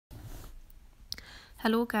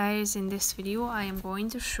Hello guys, in this video I am going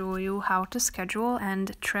to show you how to schedule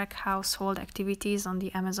and track household activities on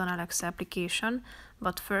the Amazon Alexa application.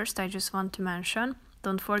 But first I just want to mention,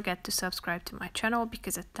 don't forget to subscribe to my channel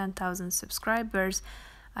because at 10,000 subscribers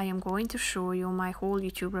I am going to show you my whole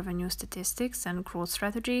YouTube revenue statistics and growth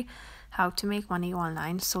strategy, how to make money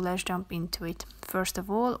online. So let's jump into it. First of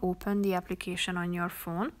all, open the application on your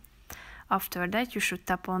phone. After that you should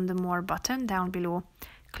tap on the More button down below,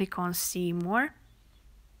 click on See More.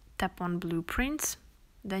 Tap on Blueprints,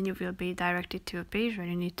 then you will be directed to a page where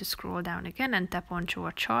you need to scroll down again and tap on Show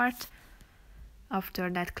a Chart.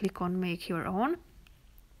 After that, click on Make Your Own.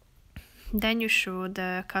 Then you should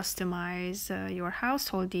customize your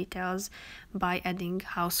household details by adding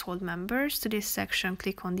household members. To this section,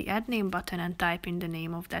 click on the Add Name button and type in the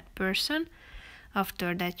name of that person.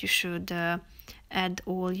 After that, you should add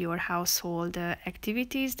all your household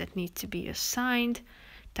activities that need to be assigned.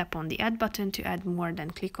 Tap on the Add button to add more, then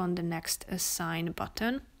click on the Next Assign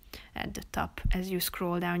button at the top. As you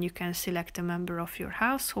scroll down, you can select a member of your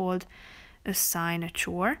household, assign a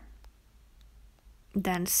chore,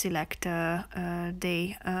 then select a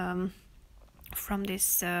day from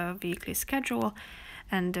this weekly schedule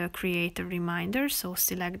and create a reminder. So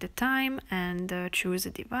select the time and choose a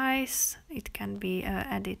device. It can be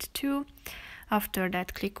added to. After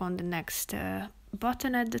that, click on the Next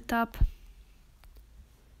button at the top.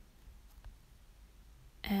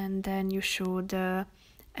 And then you should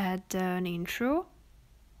add an intro,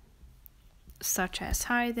 such as,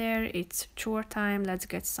 "Hi there, it's chore time, let's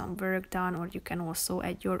get some work done," or you can also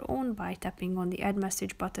add your own by tapping on the Add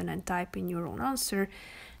Message button and type in your own answer.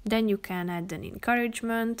 Then you can add an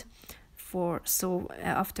encouragement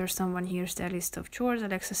after someone hears the list of chores,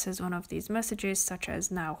 Alexa says one of these messages, such as,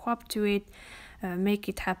 "Now hop to it, make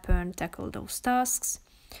it happen, tackle those tasks."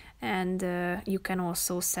 And you can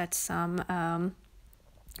also set some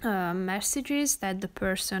messages that the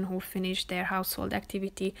person who finished their household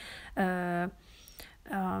activity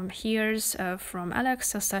hears from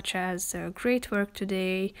Alexa, such as "Great work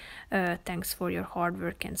today, thanks for your hard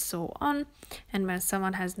work," and so on. And when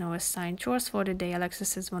someone has no assigned chores for the day, Alexa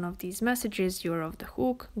says one of these messages, "You're off the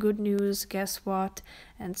hook, good news, guess what,"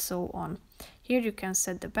 and so on. Here you can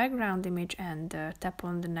set the background image and tap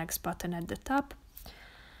on the Next button at the top.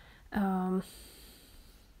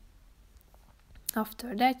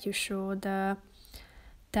 After that, you should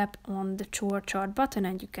tap on the Chore Chart button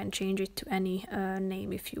and you can change it to any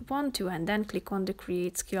name if you want to, and then click on the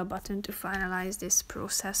Create Skill button to finalize this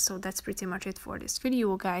process. So that's pretty much it for this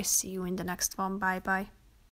video, guys. See you in the next one. Bye bye.